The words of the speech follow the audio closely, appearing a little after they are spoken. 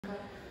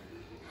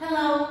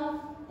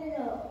Hello.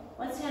 Hello.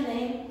 What's your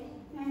name?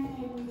 My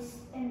name is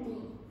Andy.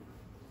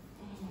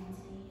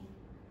 Andy.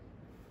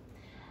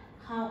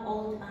 How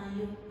old are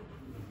you?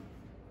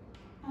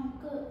 I'm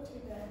good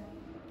today.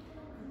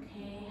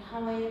 Okay.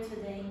 How are you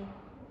today?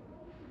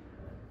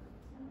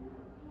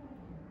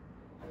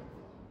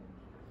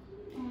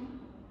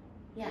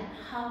 Yeah.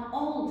 How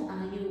old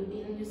are you?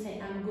 When you say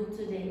I'm good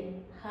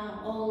today, how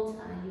old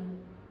are you?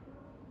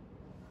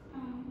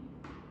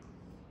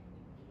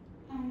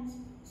 I'm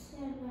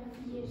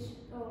 7 years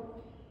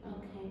old.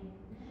 Okay.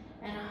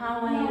 And how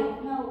are you?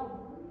 No,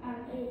 I'm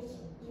 8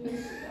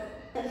 years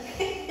old.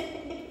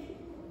 Okay.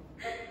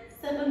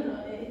 7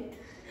 or 8.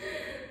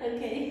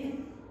 Okay.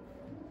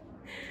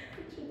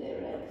 Should I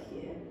write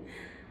here?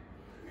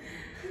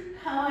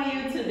 How are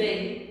you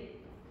today?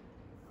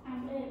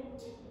 I'm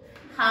 8.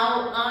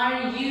 How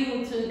are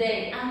you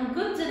today? I'm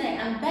good today.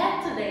 I'm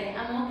bad today.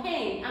 I'm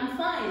okay. I'm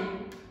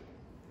fine.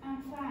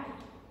 I'm 5.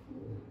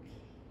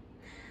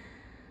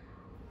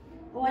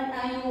 What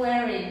are you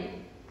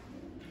wearing?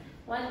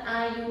 What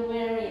are you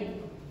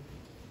wearing?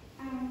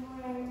 I'm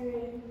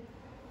wearing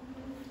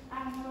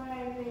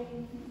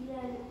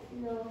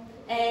yellow.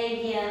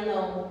 A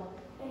yellow.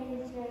 A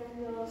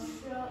yellow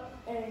shirt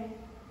and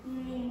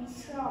green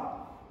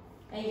shorts.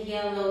 A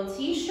yellow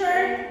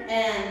t-shirt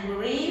and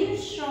green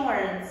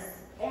shorts.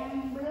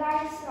 And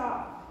black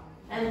shorts.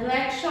 And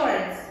black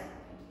shorts.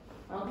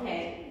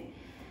 Okay.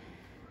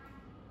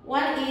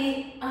 What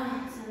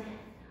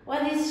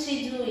is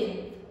she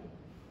doing?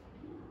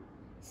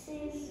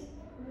 She's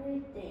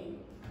reading.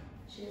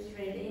 She's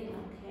reading,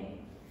 okay.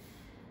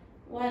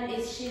 What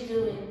is she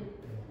doing?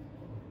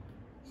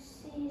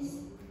 She's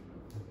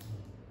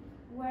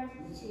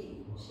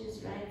writing.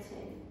 She's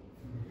writing.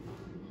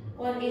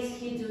 What is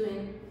he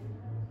doing?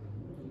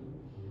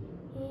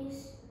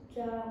 He's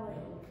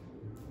drawing.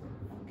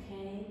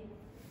 Okay.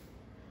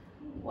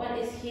 What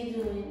is he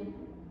doing?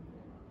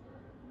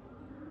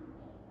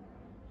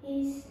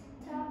 He's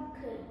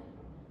talking.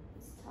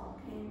 He's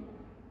talking.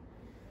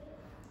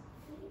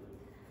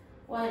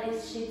 What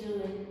is she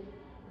doing?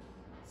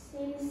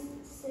 She's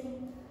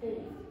singing.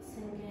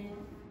 Singing.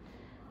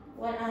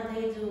 What are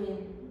they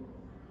doing?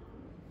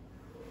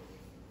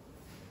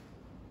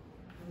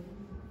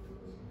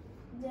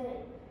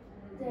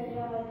 They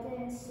are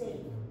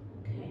dancing.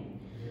 Okay.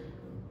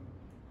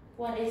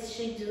 What is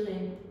she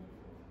doing?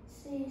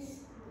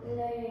 She's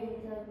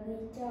playing the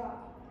guitar.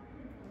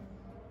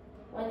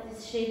 What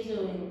is she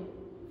doing?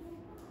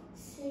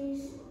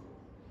 She's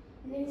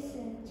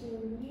listening to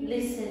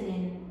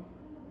music.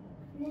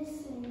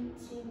 Listening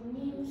to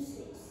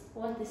music.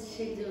 What is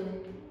she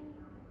doing?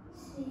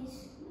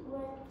 She's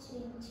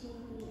watching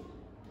TV.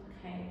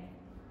 Okay.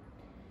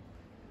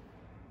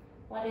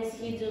 What is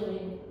he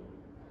doing?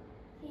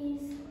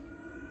 He's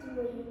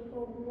doing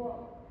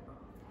homework.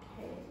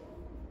 Okay.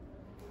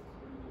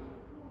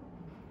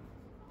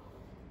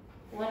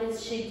 What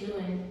is she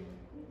doing?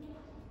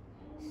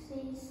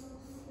 She's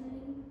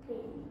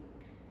sleeping.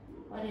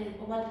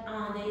 What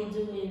are they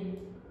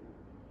doing?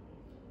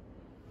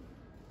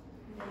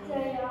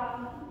 They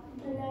are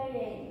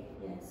playing.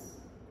 Yes.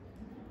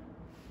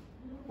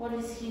 What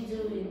is he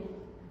doing?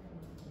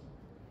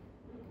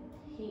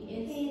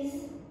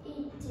 He's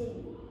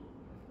eating.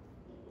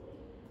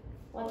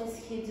 What is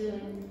he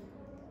doing?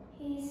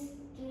 He's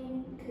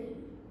drinking.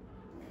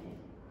 Okay.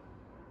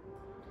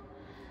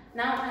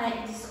 Now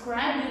I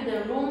describe you the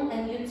room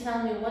and you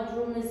tell me what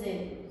room is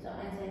it. So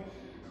I say,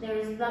 there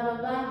is blah blah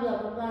blah blah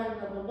blah blah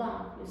blah blah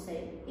blah. You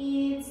say,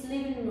 it's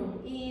living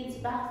room, it's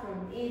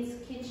bathroom,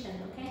 it's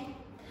kitchen, okay?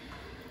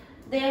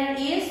 There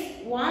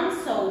is one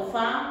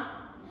sofa,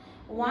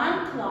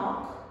 one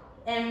clock,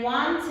 and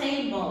one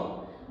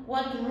table.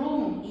 What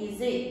room is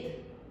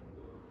it?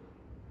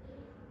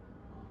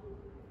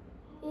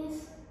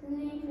 It's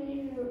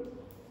living room.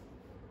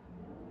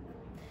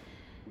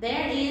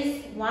 There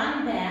is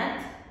one bed,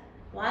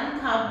 one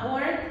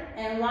cupboard,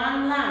 and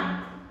one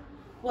lamp.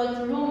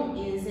 What room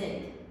is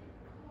it?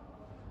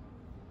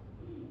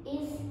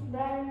 It's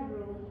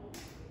bedroom.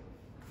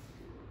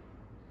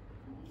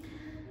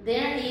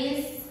 There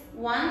is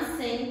one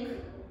sink,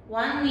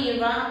 one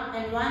mirror,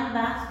 and one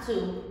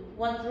bathtub.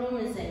 What room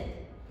is it?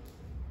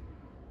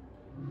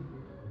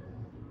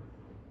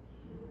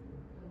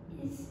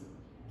 It's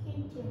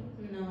kitchen.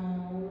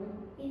 No.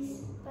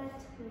 It's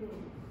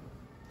bathroom.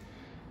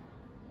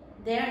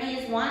 There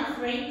is one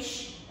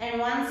fridge and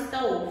one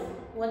stove.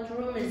 What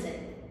room is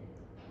it?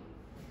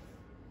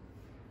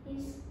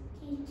 It's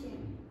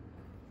kitchen.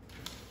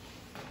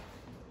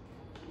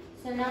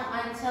 So now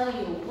I tell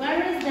you,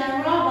 where is the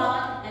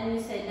robot? And you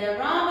say, the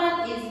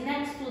robot is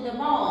next to the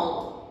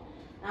ball.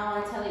 Now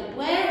I tell you,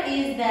 where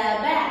is the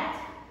bat?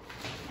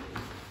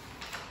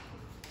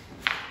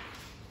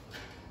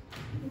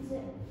 The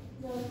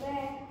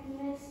bed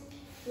next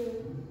to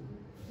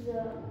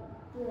the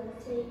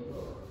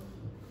table.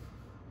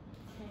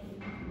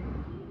 Okay.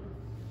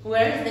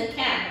 Where is the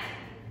cat?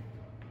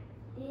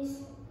 It's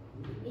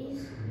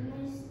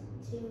next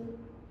to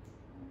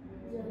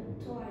the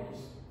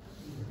toys.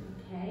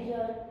 Okay. The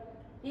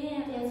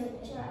Yeah, there's a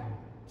cat.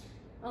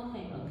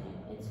 Okay,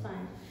 it's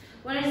fine.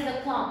 Where is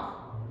the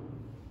clock?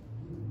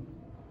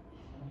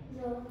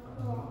 The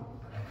clock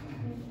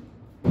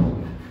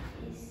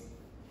is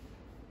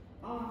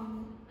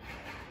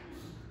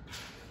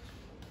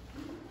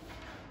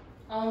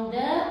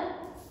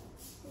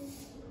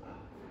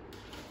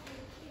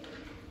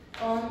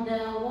on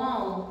the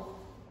wall.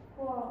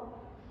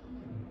 wall.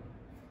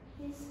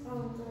 It's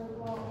on the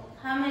wall.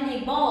 How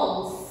many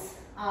balls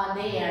are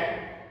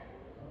there?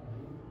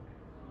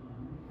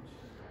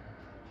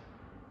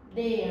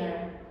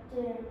 There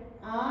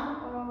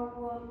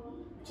are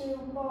two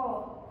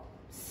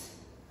balls.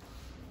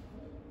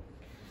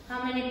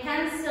 How many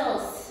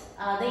pencils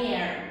are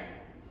there?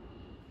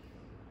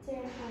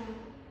 There are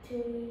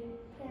three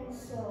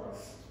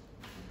pencils.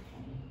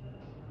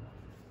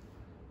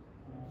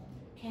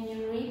 Can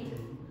you read?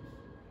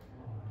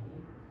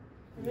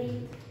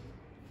 Read.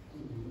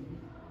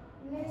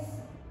 Let's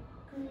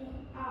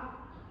clean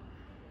up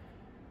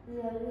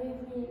the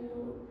living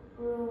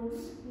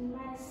room's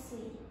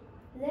messy.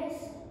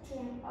 Let's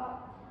clean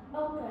up.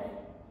 Okay.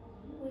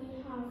 We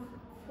have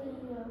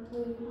fingers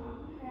with our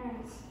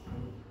hands.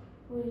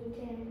 We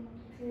can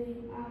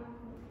clean up.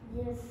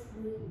 Yes,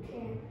 we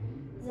can.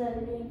 The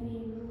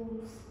living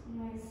room's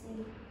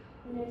messy.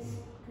 Let's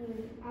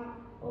clean up.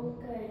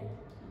 Okay.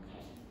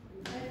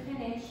 We're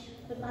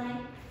finished.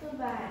 Goodbye.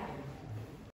 Goodbye.